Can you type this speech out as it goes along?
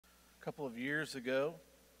a couple of years ago.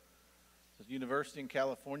 It's a university in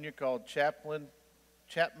California called Chapman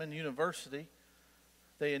University.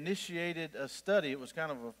 They initiated a study. It was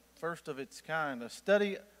kind of a first of its kind, a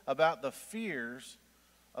study about the fears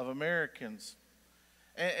of Americans.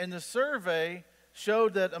 And the survey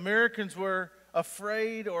showed that Americans were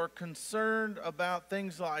afraid or concerned about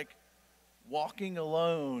things like walking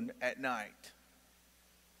alone at night,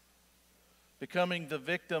 becoming the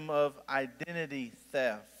victim of identity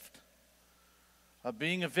theft,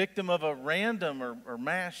 being a victim of a random or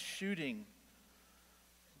mass shooting,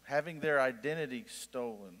 having their identity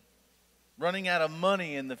stolen, running out of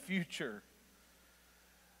money in the future,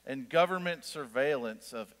 and government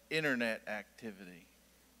surveillance of internet activity.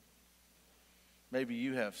 Maybe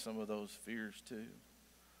you have some of those fears too.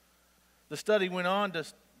 The study went on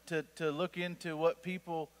to look into what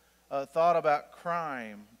people thought about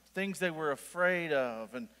crime, things they were afraid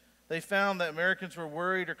of, and they found that Americans were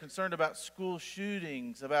worried or concerned about school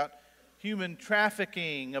shootings, about human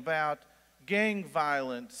trafficking, about gang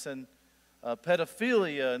violence and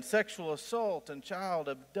pedophilia and sexual assault and child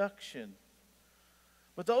abduction.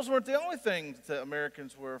 But those weren't the only things that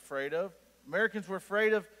Americans were afraid of. Americans were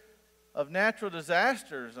afraid of natural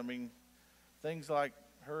disasters. I mean, things like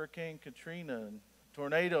Hurricane Katrina and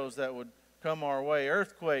tornadoes that would come our way,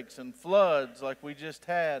 earthquakes and floods like we just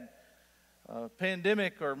had,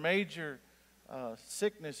 pandemic or major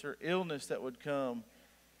sickness or illness that would come,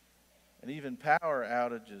 and even power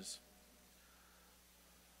outages.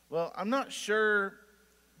 Well, I'm not sure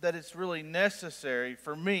that it's really necessary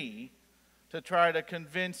for me to try to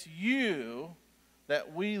convince you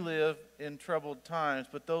that we live in troubled times,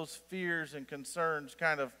 but those fears and concerns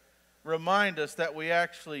kind of remind us that we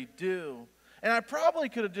actually do. And I probably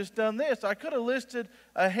could have just done this. I could have listed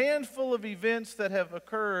a handful of events that have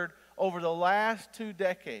occurred over the last 2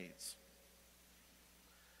 decades.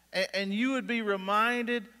 And you would be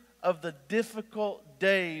reminded of the difficult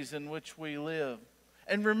days in which we live.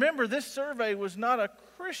 And remember, this survey was not a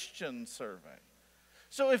Christian survey.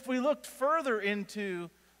 So if we looked further into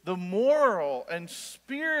the moral and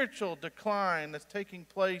spiritual decline that's taking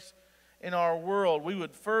place in our world, we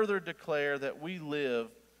would further declare that we live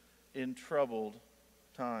in troubled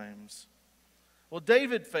times. Well,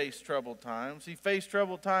 David faced troubled times. He faced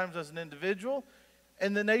troubled times as an individual,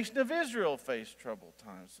 and the nation of Israel faced troubled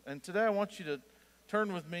times. And today I want you to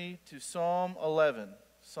turn with me to Psalm 11.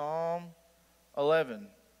 Psalm 11.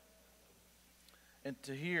 And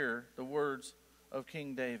to hear the words of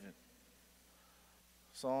King David.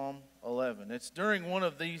 Psalm 11. It's during one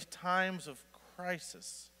of these times of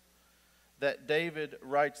crisis that David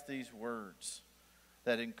writes these words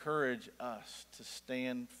that encourage us to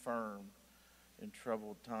stand firm in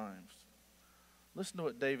troubled times. Listen to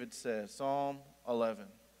what David says, Psalm 11.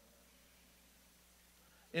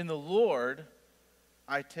 In the Lord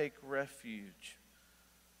I take refuge.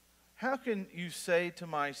 How can you say to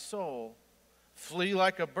my soul, flee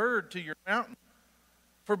like a bird to your mountain?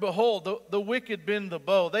 For behold, the wicked bend the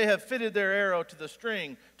bow. They have fitted their arrow to the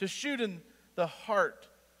string, to shoot in the heart,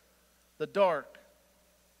 the dark,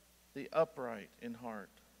 the upright in heart.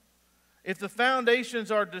 If the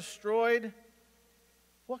foundations are destroyed,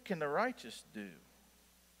 what can the righteous do?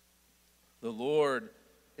 The Lord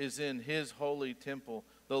is in his holy temple.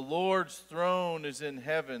 The Lord's throne is in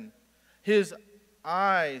heaven. His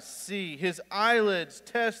eyes see, his eyelids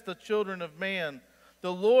test the children of man.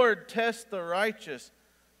 The Lord tests the righteous,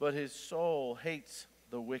 but his soul hates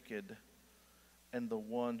the wicked and the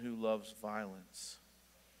one who loves violence.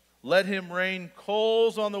 Let him rain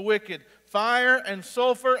coals on the wicked. Fire and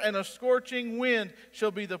sulfur and a scorching wind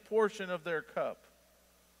shall be the portion of their cup.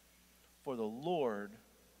 For the Lord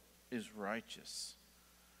is righteous.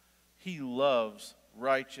 He loves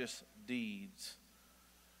righteous deeds.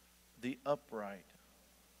 The upright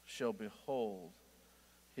shall behold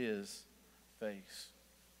his face.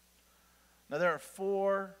 Now there are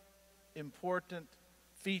 4 important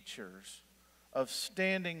features of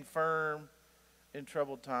standing firm in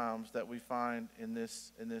troubled times that we find in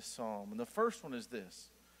this psalm. And the first one is this.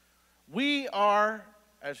 We are,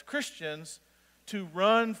 as Christians, to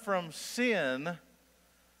run from sin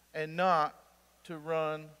and not to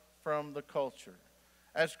run from the culture.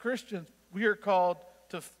 As Christians, we are called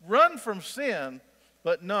to run from sin,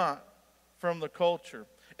 but not from the culture.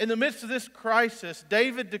 In the midst of this crisis,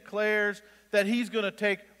 David declares that he's going to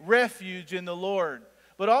take refuge in the Lord.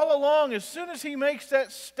 But all along, as soon as he makes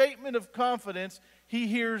that statement of confidence, he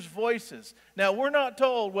hears voices. Now, we're not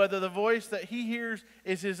told whether the voice that he hears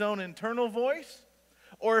is his own internal voice,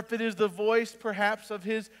 or if it is the voice perhaps of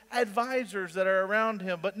his advisors that are around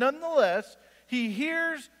him. But nonetheless, he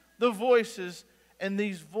hears the voices, and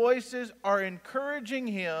these voices are encouraging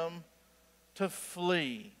him to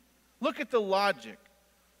flee. Look at the logic.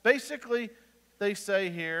 Basically, they say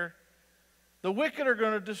here, the wicked are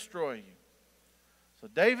going to destroy you. So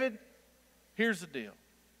David, here's the deal.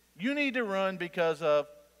 You need to run because of,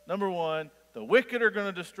 number one, the wicked are going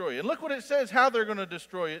to destroy you. And look what it says, how they're going to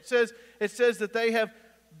destroy you. It says that they have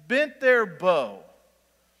bent their bow.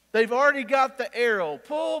 They've already got the arrow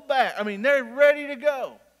pulled back. I mean, they're ready to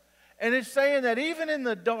go. And it's saying that even in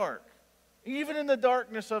the dark, even in the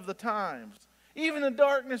darkness of the times, even the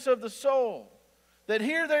darkness of the soul, that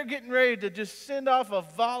here they're getting ready to just send off a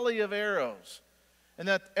volley of arrows. And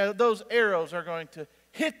that those arrows are going to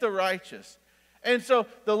hit the righteous. And so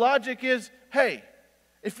the logic is, hey,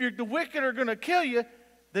 if the wicked are going to kill you,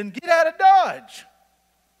 then get out of Dodge.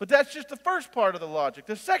 But that's just the first part of the logic.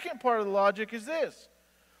 The second part of the logic is this.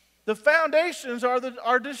 The foundations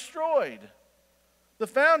are destroyed. The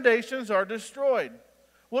foundations are destroyed.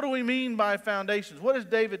 What do we mean by foundations? What is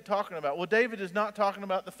David talking about? Well, David is not talking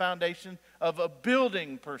about the foundation of a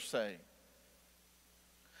building per se.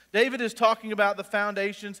 David is talking about the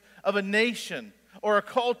foundations of a nation or a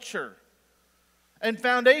culture. And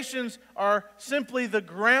foundations are simply the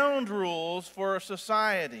ground rules for a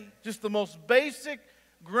society. Just the most basic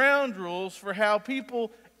ground rules for how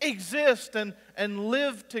people exist and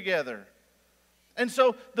live together. And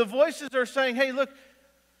so the voices are saying, hey, look,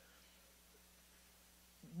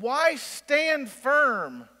 why stand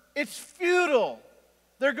firm? It's futile.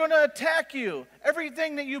 They're going to attack you.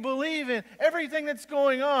 Everything that you believe in, everything that's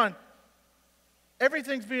going on,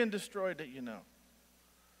 everything's being destroyed that you know.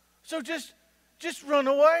 So just run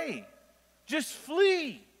away. Just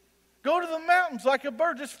flee. Go to the mountains like a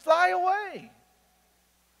bird. Just fly away.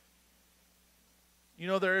 You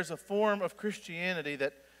know, there is a form of Christianity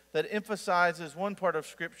that emphasizes one part of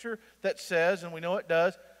Scripture that says, and we know it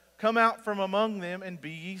does, come out from among them and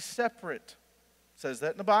be ye separate. It says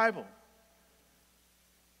that in the Bible.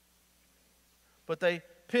 But they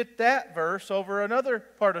pit that verse over another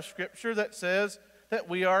part of Scripture that says that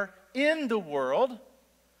we are in the world,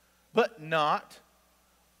 but not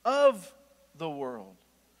of the world.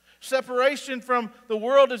 Separation from the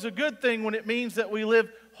world is a good thing when it means that we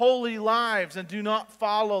live holy lives and do not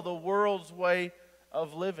follow the world's way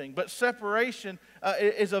of living. But separation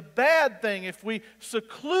is a bad thing if we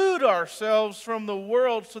seclude ourselves from the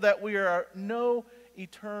world so that we are no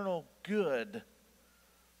eternal good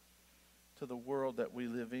to the world that we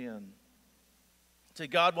live in. See,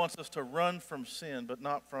 God wants us to run from sin, but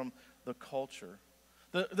not from the culture.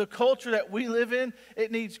 The culture that we live in,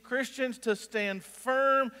 it needs Christians to stand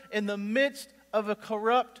firm in the midst of a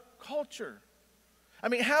corrupt culture. I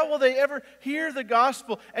mean, how will they ever hear the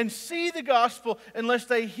gospel and see the gospel unless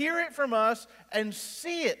they hear it from us and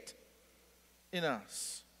see it in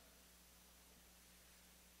us?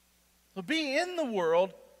 So be in the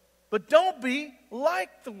world, but don't be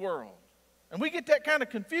like the world. And we get that kind of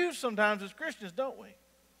confused sometimes as Christians, don't we?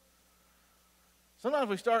 Sometimes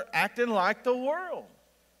we start acting like the world.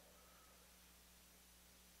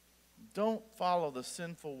 Don't follow the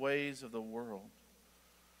sinful ways of the world,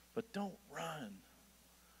 but don't run.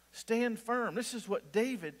 Stand firm. This is what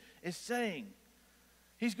David is saying.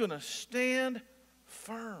 He's going to stand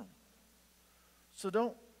firm. So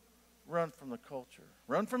don't run from the culture.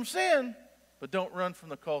 Run from sin, but don't run from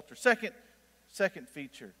the culture. Second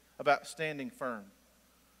feature about standing firm.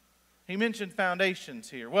 He mentioned foundations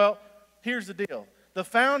here. Well, here's the deal. The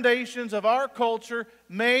foundations of our culture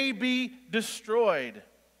may be destroyed,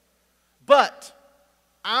 but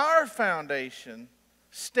our foundation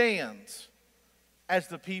stands as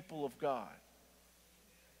the people of God.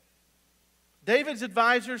 David's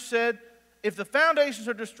advisors said, if the foundations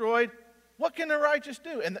are destroyed, what can the righteous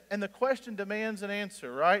do? And the question demands an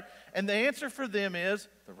answer, right? And the answer for them is,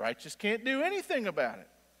 the righteous can't do anything about it.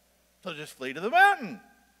 So just flee to the mountain.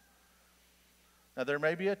 Now there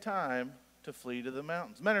may be a time to flee to the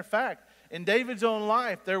mountains. Matter of fact, in David's own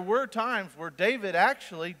life, there were times where David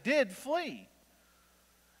actually did flee.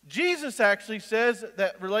 Jesus actually says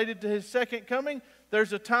that related to his second coming,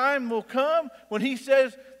 there's a time will come when he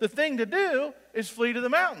says the thing to do is flee to the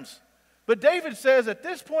mountains. But David says at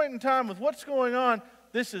this point in time with what's going on,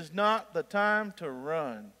 this is not the time to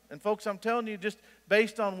run. And folks, I'm telling you, just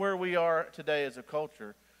based on where we are today as a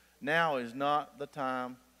culture, now is not the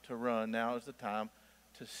time to run. Now is the time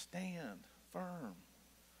to stand firm.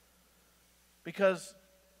 Because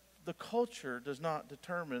the culture does not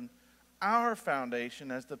determine our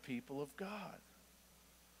foundation as the people of God.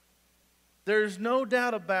 There's no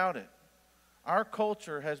doubt about it. Our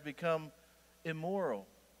culture has become immoral.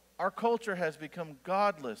 Our culture has become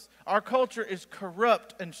godless. Our culture is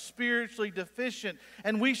corrupt and spiritually deficient.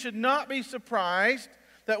 And we should not be surprised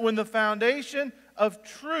that when the foundation of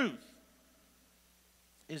truth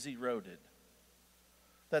is eroded,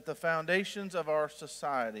 that the foundations of our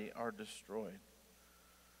society are destroyed.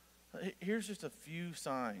 Here's just a few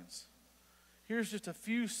signs. Here's just a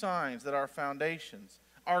few signs that our foundations,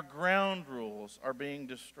 our ground rules are being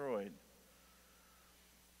destroyed.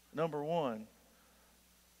 Number one,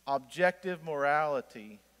 objective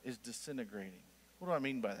morality is disintegrating. What do I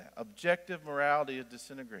mean by that? Objective morality is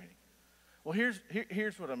disintegrating. Well,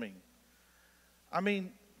 here's what I mean. I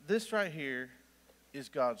mean, this right here is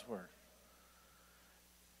God's Word.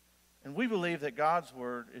 And we believe that God's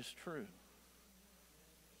Word is true.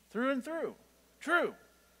 Through and through. True.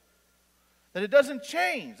 That it doesn't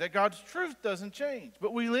change. That God's truth doesn't change.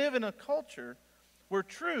 But we live in a culture where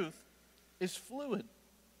truth is fluid.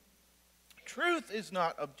 Truth is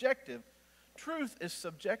not objective. Truth is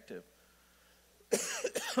subjective.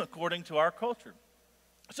 According to our culture.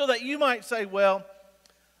 So that you might say, well,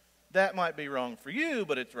 that might be wrong for you,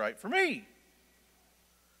 but it's right for me.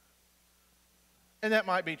 And that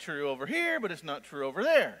might be true over here, but it's not true over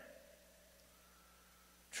there.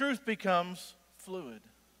 Truth becomes fluid,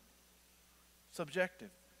 subjective.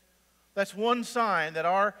 That's one sign that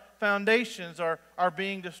our foundations are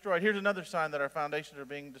being destroyed. Here's another sign that our foundations are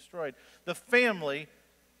being destroyed. The family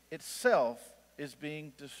itself is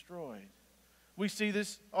being destroyed. We see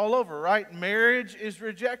this all over, right? Marriage is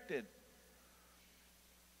rejected.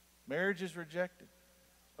 Marriage is rejected.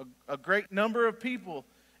 A great number of people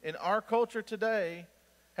in our culture today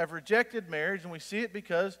have rejected marriage, and we see it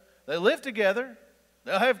because they live together,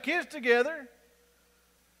 they'll have kids together,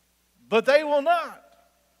 but they will not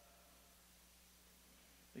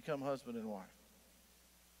become husband and wife.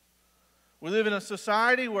 We live in a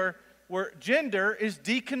society where gender is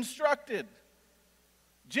deconstructed.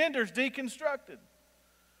 Gender's deconstructed. It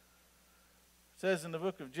says in the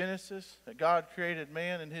book of Genesis that God created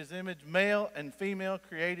man in His image, male and female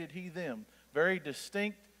created He them. Very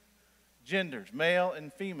distinct genders, male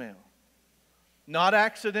and female. Not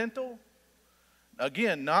accidental.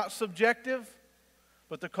 Again, not subjective.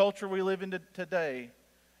 But the culture we live in today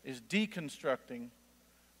is deconstructing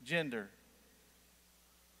gender.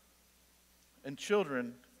 And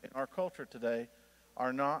children in our culture today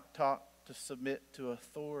are not taught to submit to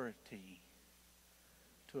authority.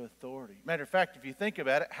 To authority. Matter of fact, if you think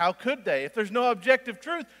about it, how could they? If there's no objective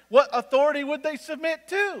truth, what authority would they submit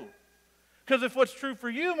to? Because if what's true for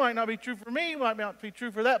you might not be true for me, might not be true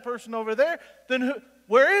for that person over there, then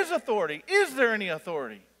where is authority? Is there any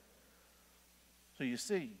authority? So you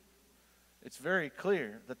see, it's very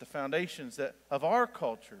clear that the foundations of our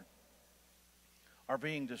culture are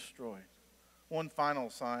being destroyed. One final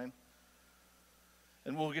sign,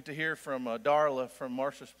 and we'll get to hear from Darla from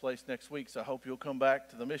Marcia's Place next week, so I hope you'll come back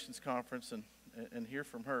to the missions conference and hear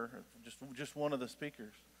from her, just one of the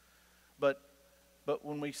speakers. But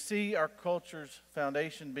when we see our culture's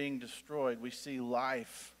foundation being destroyed, we see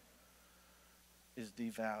life is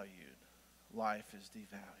devalued. Life is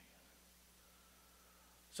devalued.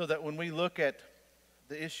 So that when we look at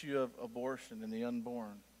the issue of abortion and the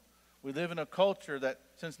unborn, we live in a culture that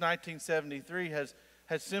since 1973 has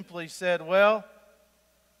simply said, well,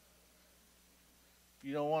 if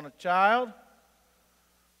you don't want a child,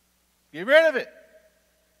 get rid of it.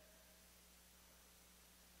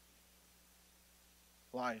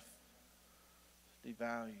 Life is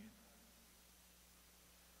devalued.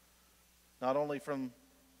 Not only from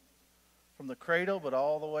the cradle, but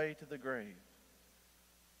all the way to the grave.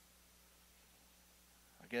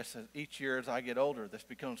 I guess each year as I get older, this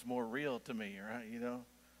becomes more real to me, right? You know?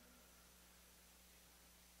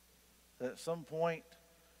 That at some point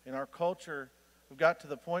in our culture, we've got to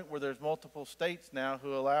the point where there's multiple states now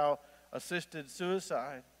who allow assisted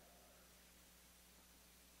suicide.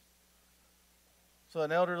 So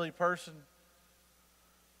an elderly person,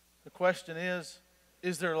 the question is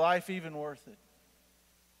their life even worth it?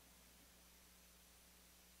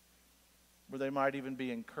 Where they might even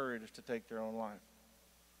be encouraged to take their own life.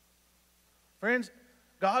 Friends,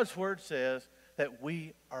 God's Word says that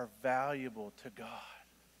we are valuable to God.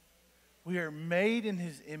 We are made in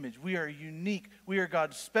His image. We are unique. We are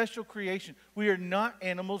God's special creation. We are not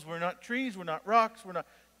animals. We're not trees. We're not rocks.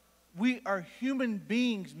 We are human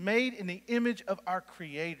beings made in the image of our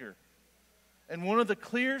Creator. And one of the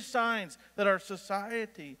clear signs that our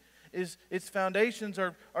society is, its foundations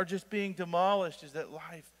are just being demolished, is that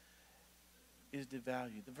life is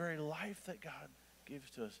devalued. The very life that God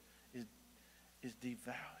gives to us is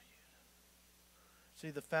devalued. See,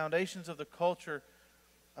 the foundations of the culture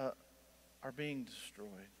are being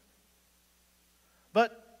destroyed.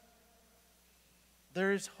 But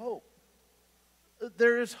there is hope.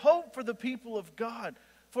 There is hope for the people of God.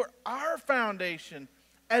 For our foundation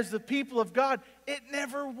as the people of God, it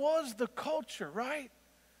never was the culture, right?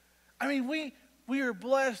 I mean, we are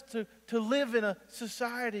blessed to live in a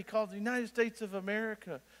society called the United States of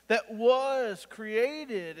America that was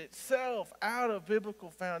created itself out of biblical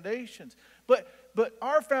foundations. But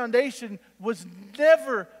our foundation was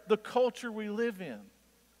never the culture we live in.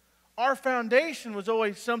 Our foundation was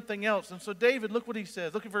always something else. And so David, look what he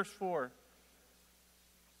says. Look at verse 4.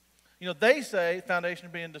 You know, they say, foundation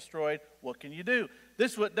being destroyed, what can you do?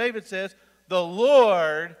 This is what David says, the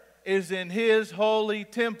Lord is in his holy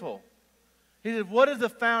temple. He said, what does the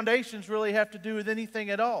foundations really have to do with anything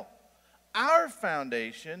at all? Our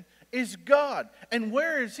foundation is God. And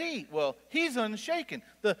where is he? Well, he's unshaken.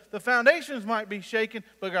 The foundations might be shaken,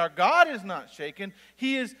 but our God is not shaken.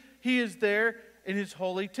 He is there in his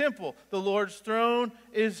holy temple. The Lord's throne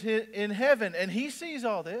is in heaven, and he sees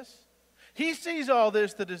all this. He sees all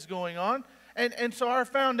this that is going on. And so our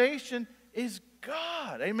foundation is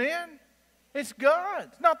God. Amen? It's God.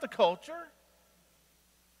 It's not the culture.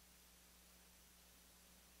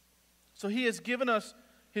 So he has given us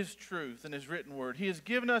his truth and his written word. He has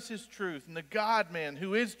given us his truth and the God-man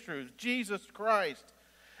who is truth, Jesus Christ.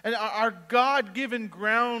 And our God-given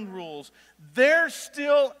ground rules, they're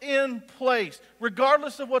still in place,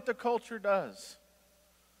 regardless of what the culture does.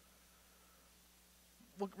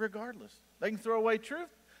 Regardless. They can throw away truth.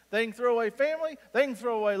 They can throw away family. They can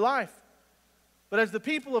throw away life. But as the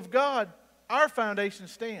people of God, our foundation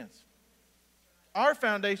stands. Our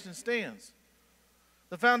foundation stands.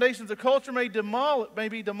 The foundations of culture may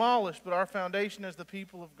be demolished, but our foundation as the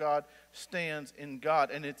people of God stands in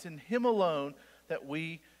God. And it's in him alone that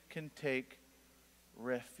we can take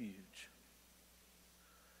refuge.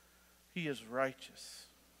 He is righteous,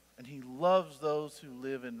 and he loves those who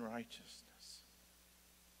live in righteousness.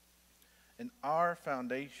 And our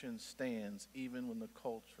foundation stands even when the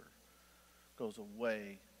culture goes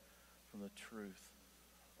away from the truth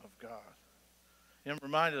of God. I'm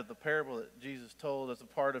reminded of the parable that Jesus told as a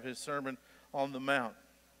part of his Sermon on the Mount.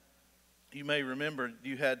 You may remember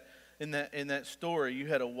you had in that story, you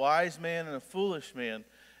had a wise man and a foolish man.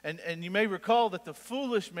 And you may recall that the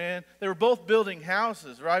foolish man, they were both building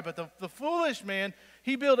houses, right? But the foolish man,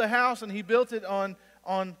 he built a house and he built it on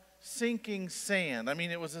sinking sand. I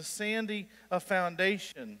mean, it was a sandy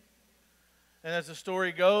foundation. And as the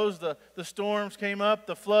story goes, the storms came up,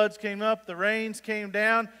 the floods came up, the rains came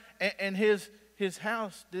down, and his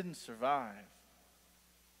house didn't survive.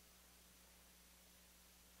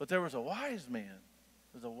 But there was a wise man.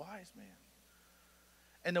 There was a wise man.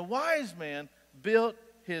 And the wise man built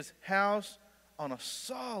his house on a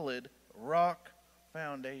solid rock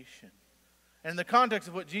foundation. And in the context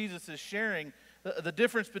of what Jesus is sharing, the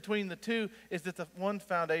difference between the two is that the one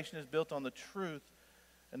foundation is built on the truth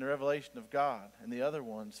and the revelation of God, and the other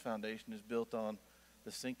one's foundation is built on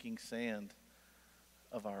the sinking sand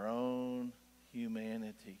of our own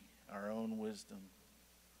humanity, our own wisdom.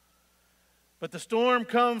 But the storm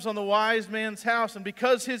comes on the wise man's house, and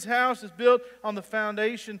because his house is built on the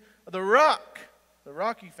foundation of the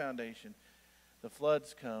rocky foundation, the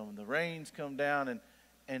floods come, the rains come down,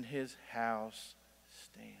 and his house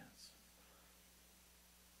stands.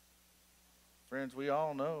 Friends, we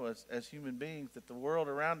all know as human beings that the world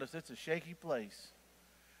around us, it's a shaky place.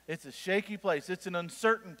 It's a shaky place. It's an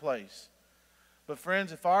uncertain place. But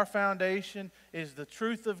friends, if our foundation is the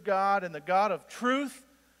truth of God and the God of truth,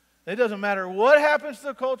 it doesn't matter what happens to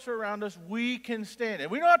the culture around us, we can stand. And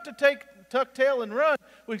we don't have to tuck tail and run.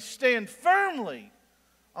 We stand firmly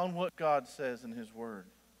on what God says in his word.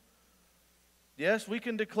 Yes, we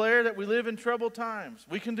can declare that we live in troubled times.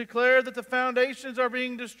 We can declare that the foundations are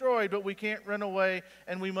being destroyed, but we can't run away,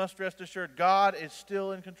 and we must rest assured God is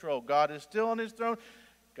still in control. God is still on his throne.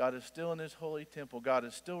 God is still in his holy temple. God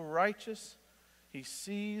is still righteous. He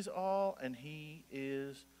sees all, and he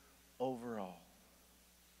is over all.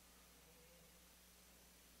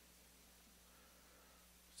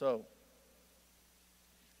 So,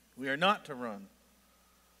 we are not to run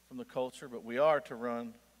from the culture, but we are to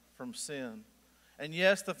run from sin. And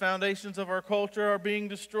yes, the foundations of our culture are being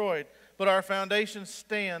destroyed, but our foundation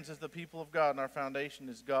stands as the people of God, and our foundation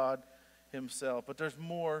is God himself. But there's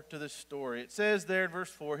more to this story. It says there in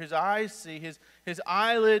verse 4, his eyes see, his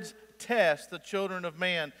eyelids test the children of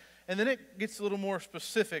man. And then it gets a little more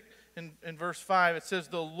specific in verse 5. It says,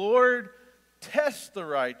 the Lord tests the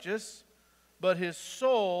righteous, but his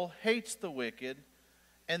soul hates the wicked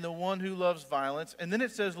and the one who loves violence. And then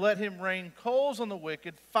it says, let him rain coals on the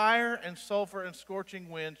wicked, fire and sulfur and scorching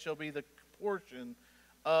wind shall be the portion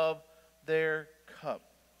of their cup.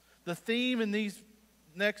 The theme in these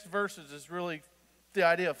next verses is really the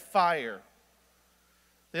idea of fire.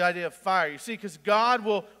 The idea of fire. You see, because God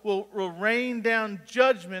will rain down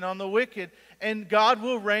judgment on the wicked, and God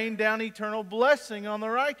will rain down eternal blessing on the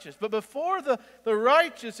righteous. But before the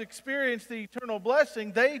righteous experience the eternal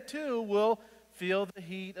blessing, they too will feel the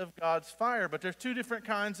heat of God's fire. But there's two different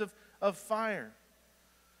kinds of fire.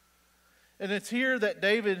 And it's here that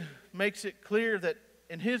David makes it clear that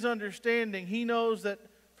in his understanding, he knows that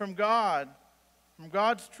from God, from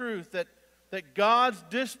God's truth, that God's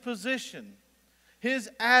disposition, His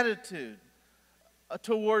attitude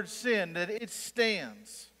towards sin, that it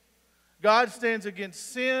stands. God stands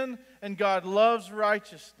against sin, and God loves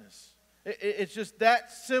righteousness. It's just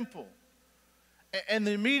that simple. And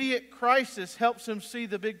the immediate crisis helps him see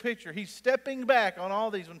the big picture. He's stepping back on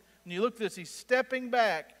all these. When you look at this, he's stepping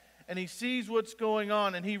back, and he sees what's going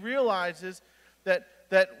on, and he realizes that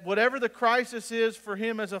whatever the crisis is for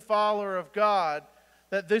him as a follower of God,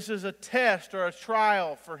 that this is a test or a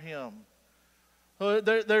trial for him.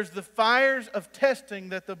 There's the fires of testing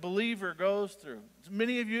that the believer goes through.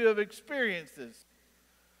 Many of you have experienced this.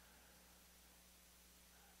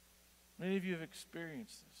 Many of you have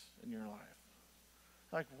experienced this in your life.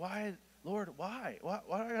 Like, why, Lord, why? Why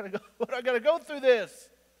do I gotta go? Why do I gotta go through this?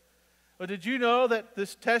 But did you know that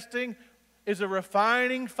this testing is a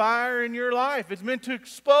refining fire in your life? It's meant to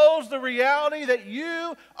expose the reality that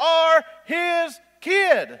you are His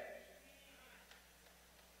kid.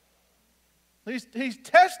 He's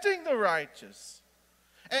testing the righteous.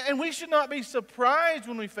 And we should not be surprised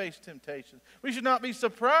when we face temptations. We should not be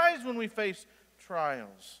surprised when we face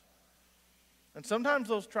trials. And sometimes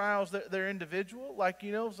those trials, they're individual. Like,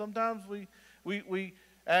 sometimes we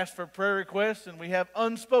ask for prayer requests and we have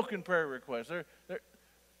unspoken prayer requests.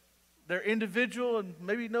 They're individual and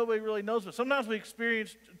maybe nobody really knows. But sometimes we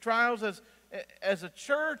experience trials as a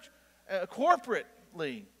church,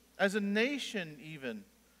 corporately, as a nation even.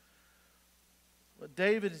 But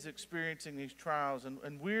David is experiencing these trials,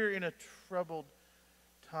 and we're in a troubled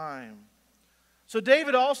time. So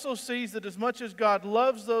David also sees that as much as God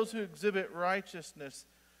loves those who exhibit righteousness,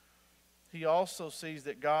 he also sees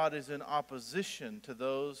that God is in opposition to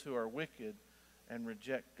those who are wicked and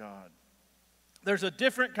reject God. There's a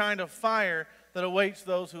different kind of fire that awaits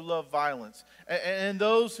those who love violence and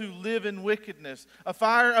those who live in wickedness, a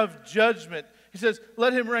fire of judgment. He says,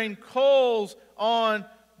 let him rain coals on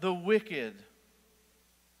the wicked.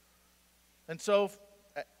 And so,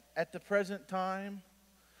 at the present time,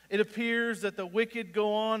 it appears that the wicked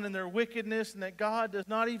go on in their wickedness and that God does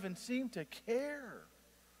not even seem to care.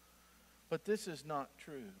 But this is not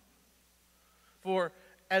true. For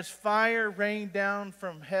as fire rained down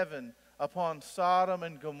from heaven upon Sodom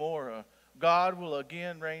and Gomorrah, God will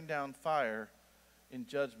again rain down fire in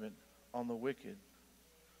judgment on the wicked.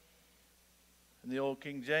 In the old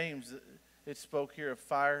King James, it spoke here of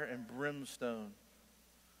fire and brimstone.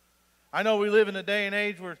 I know we live in a day and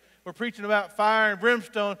age where we're preaching about fire and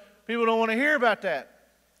brimstone. People don't want to hear about that.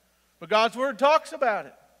 But God's Word talks about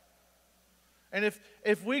it. And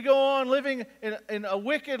if we go on living in a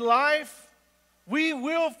wicked life, we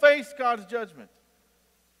will face God's judgment.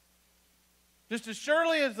 Just as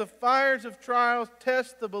surely as the fires of trials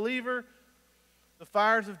test the believer, the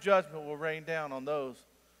fires of judgment will rain down on those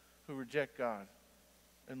who reject God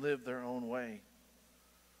and live their own way.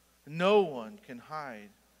 No one can hide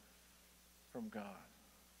from God.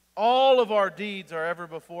 All of our deeds are ever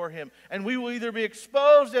before Him, and we will either be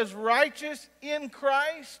exposed as righteous in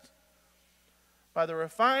Christ by the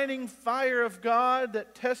refining fire of God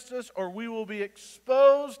that tests us, or we will be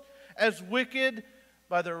exposed as wicked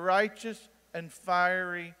by the righteous and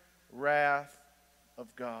fiery wrath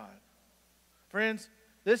of God. Friends,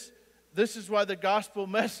 this is why the gospel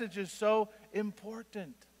message is so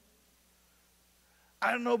important.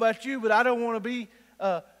 I don't know about you, but I don't want to be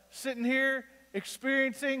sitting here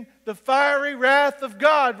experiencing the fiery wrath of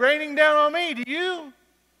God raining down on me. Do you?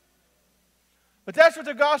 But that's what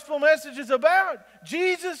the gospel message is about.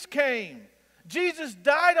 Jesus came. Jesus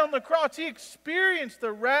died on the cross. He experienced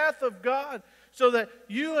the wrath of God so that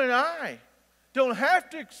you and I don't have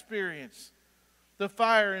to experience the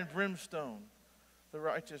fire and brimstone, the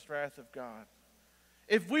righteous wrath of God.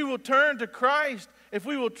 If we will turn to Christ, if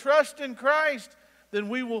we will trust in Christ, then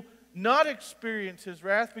we will not experience His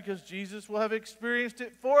wrath because Jesus will have experienced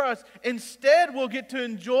it for us. Instead, we'll get to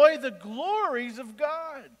enjoy the glories of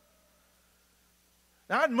God.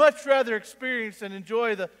 Now, I'd much rather experience and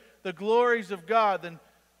enjoy the glories of God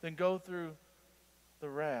than go through the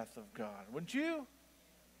wrath of God. Wouldn't you?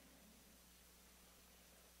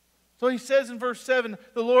 So he says in verse 7,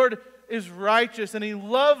 the Lord is righteous and he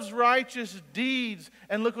loves righteous deeds.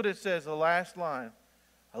 And look what it says, the last line.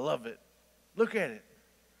 I love it. Look at it.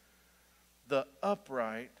 The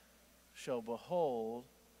upright shall behold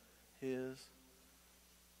his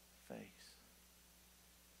face.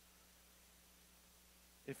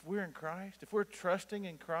 If we're in Christ, if we're trusting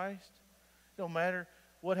in Christ, it don't matter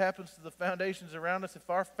what happens to the foundations around us. If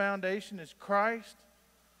our foundation is Christ,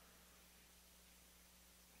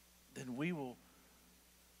 then we will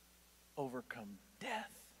overcome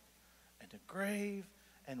death and the grave,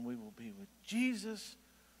 and we will be with Jesus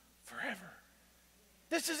forever.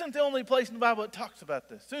 This isn't the only place in the Bible that talks about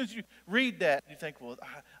this. As soon as you read that, you think, well,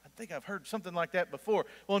 I think I've heard something like that before.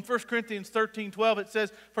 Well, in 1 Corinthians 13:12, it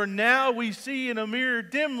says, for now we see in a mirror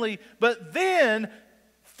dimly, but then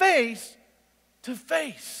face to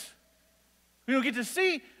face. We don't get to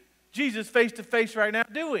see Jesus face to face right now,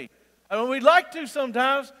 do we? I mean, we'd like to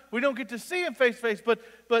sometimes. We don't get to see him face to face.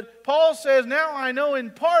 But Paul says, now I know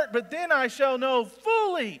in part, but then I shall know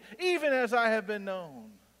fully, even as I have been known.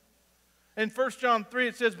 In 1 John 3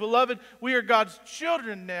 it says, beloved, we are God's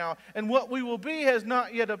children now, and what we will be has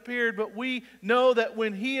not yet appeared, but we know that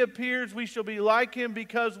when he appears we shall be like him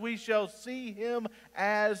because we shall see him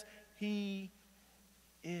as he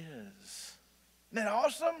is. Isn't that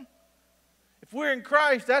awesome? If we're in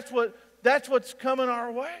Christ, that's what's coming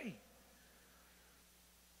our way.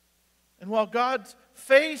 And while God's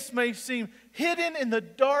face may seem hidden in the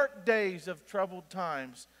dark days of troubled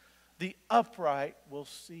times, the upright will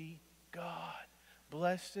see God.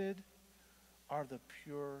 Blessed are the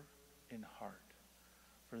pure in heart,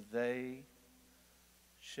 for they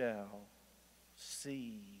shall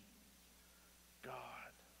see God.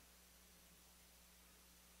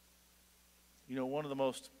 You know, one of the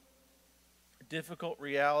most difficult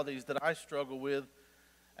realities that I struggle with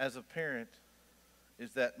as a parent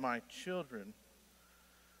is that my children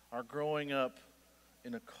are growing up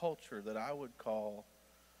in a culture that I would call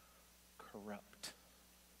corrupt.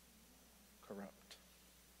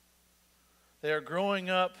 They are growing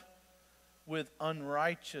up with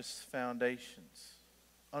unrighteous foundations.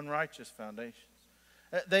 Unrighteous foundations.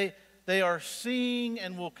 They are seeing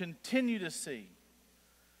and will continue to see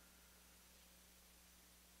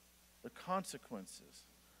the consequences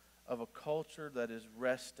of a culture that is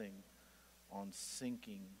resting on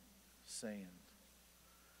sinking sand.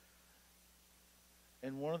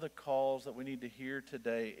 And one of the calls that we need to hear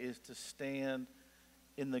today is to stand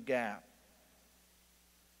in the gap.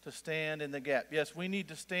 To stand in the gap. Yes, we need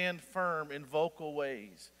to stand firm in vocal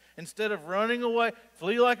ways. Instead of running away,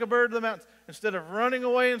 flee like a bird to the mountains. Instead of running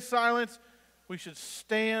away in silence, we should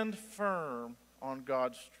stand firm on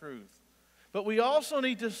God's truth. But we also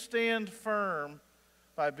need to stand firm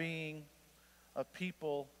by being a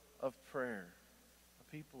people of prayer.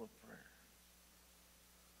 A people of prayer.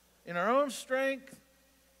 In our own strength,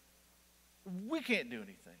 we can't do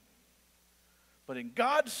anything. But in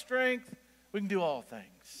God's strength, we can do all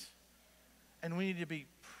things. And we need to be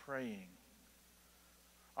praying.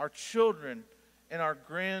 Our children and our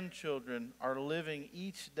grandchildren are living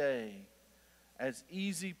each day as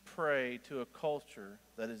easy prey to a culture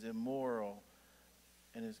that is immoral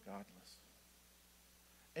and is godless.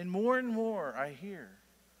 And more I hear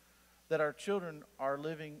that our children are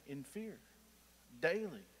living in fear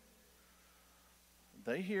daily.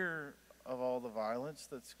 They hear of all the violence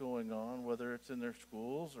that's going on, whether it's in their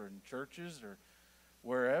schools or in churches or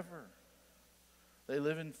wherever. They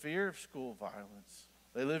live in fear of school violence.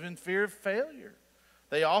 They live in fear of failure.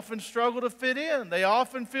 They often struggle to fit in. They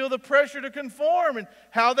often feel the pressure to conform in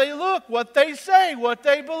how they look, what they say, what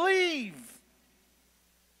they believe.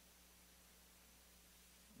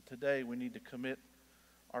 Today we need to commit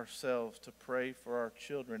ourselves to pray for our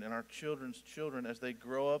children and our children's children as they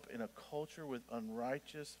grow up in a culture with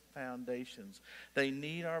unrighteous foundations. They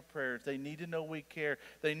need our prayers. They need to know we care.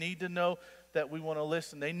 They need to know that we want to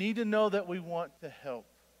listen. They need to know that we want to help.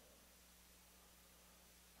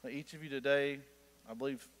 Now, each of you today, I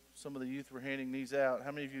believe some of the youth were handing these out.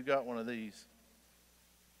 How many of you got one of these?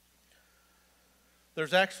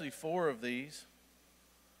 There's actually 4 of these.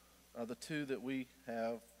 The 2 that we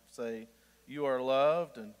have say, "You are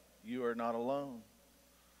loved and you are not alone."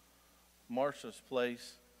 Marcia's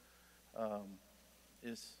Place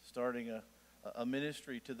is starting a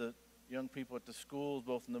ministry to the young people at the schools,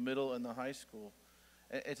 both in the middle and the high school.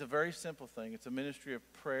 It's a very simple thing. It's a ministry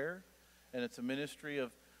of prayer, and it's a ministry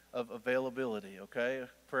of availability, okay?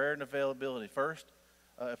 Prayer and availability. First,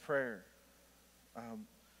 prayer.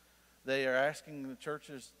 They are asking the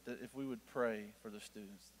churches that if we would pray for the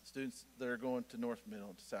students that are going to North Middle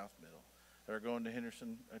and to South Middle, that are going to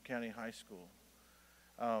Henderson County High School.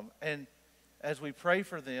 And as we pray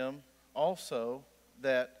for them, also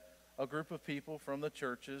that a group of people from the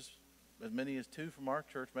churches, as many as 2 from our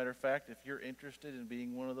church, matter of fact, if you're interested in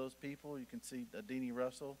being one of those people, you can see Deanie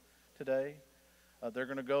Russell today. They're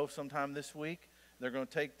going to go sometime this week. They're going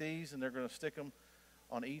to take these and they're going to stick them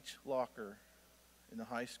on each locker in the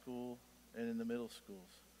high school and in the middle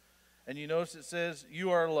schools. And you notice it says,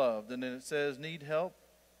 you are loved. And then it says, need help?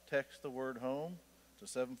 Text the word home to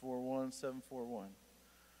 741-741.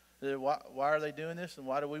 Why are they doing this and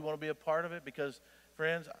why do we want to be a part of it? Because,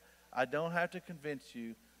 friends, I don't have to convince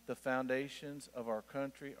you the foundations of our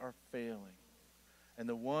country are failing. And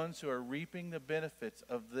the ones who are reaping the benefits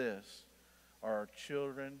of this are our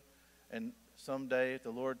children, and someday, if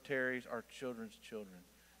the Lord tarries, our children's children.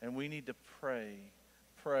 And we need to pray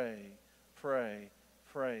for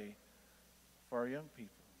our young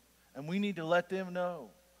people. And we need to let them know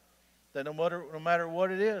that no matter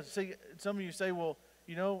what it is. See, some of you say, well,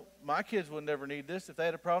 you know, my kids would never need this. If they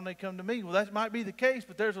had a problem, they'd come to me. Well, that might be the case,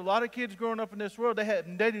 but there's a lot of kids growing up in this world.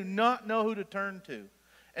 They do not know who to turn to.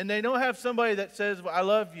 And they don't have somebody that says, well, I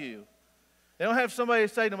love you. They don't have somebody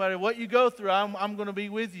to say, no matter what you go through, I'm going to be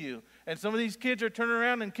with you. And some of these kids are turning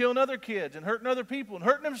around and killing other kids and hurting other people and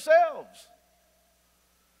hurting themselves.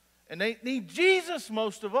 And they need Jesus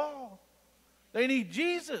most of all. They need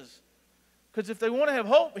Jesus. Because if they want to have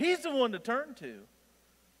hope, He's the one to turn to.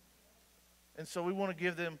 And so we want to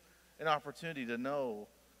give them an opportunity to know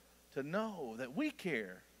that we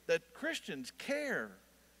care, that Christians care.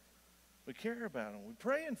 We care about them. We're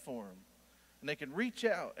praying for them. And they can reach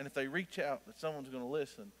out. And if they reach out, that someone's going to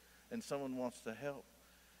listen and someone wants to help.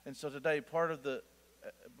 And so today, part of the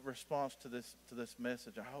response to this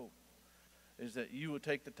message, I hope, is that you would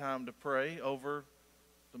take the time to pray over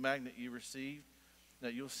the magnet you received.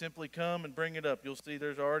 That you'll simply come and bring it up. You'll see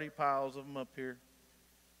there's already piles of them up here.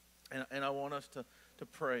 And I want us to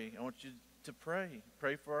pray. I want you to pray.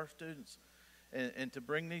 Pray for our students. And to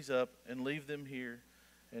bring these up and leave them here.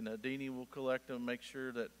 And Deanie will collect them and make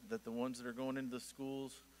sure that the ones that are going into the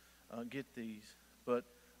schools get these. But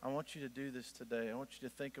I want you to do this today. I want you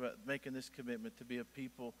to think about making this commitment to be a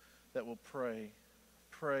people that will pray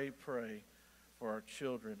for our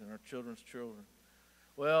children and our children's children.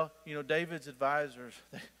 Well, you know, David's advisors,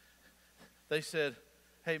 they said,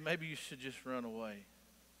 hey, maybe you should just run away.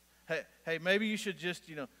 Hey, maybe you should just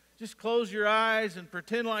close your eyes and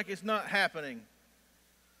pretend like it's not happening.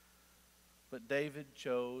 But David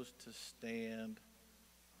chose to stand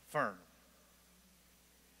firm.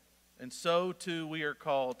 And so, too, we are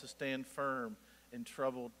called to stand firm in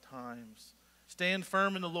troubled times. Stand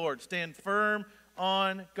firm in the Lord. Stand firm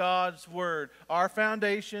on God's Word. Our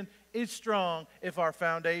foundation is strong if our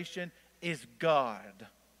foundation is God.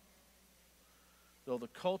 Though the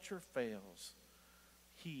culture fails,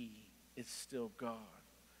 He is still God.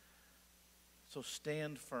 So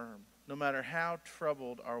stand firm. No matter how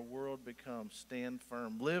troubled our world becomes, stand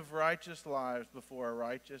firm. Live righteous lives before a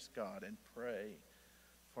righteous God and pray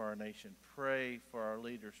for our nation. Pray for our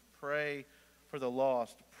leaders. Pray for the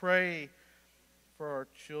lost. Pray for our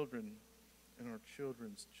children and our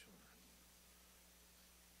children's children.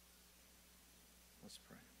 Let's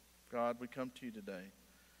pray. God, we come to you today.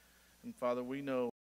 And Father, we know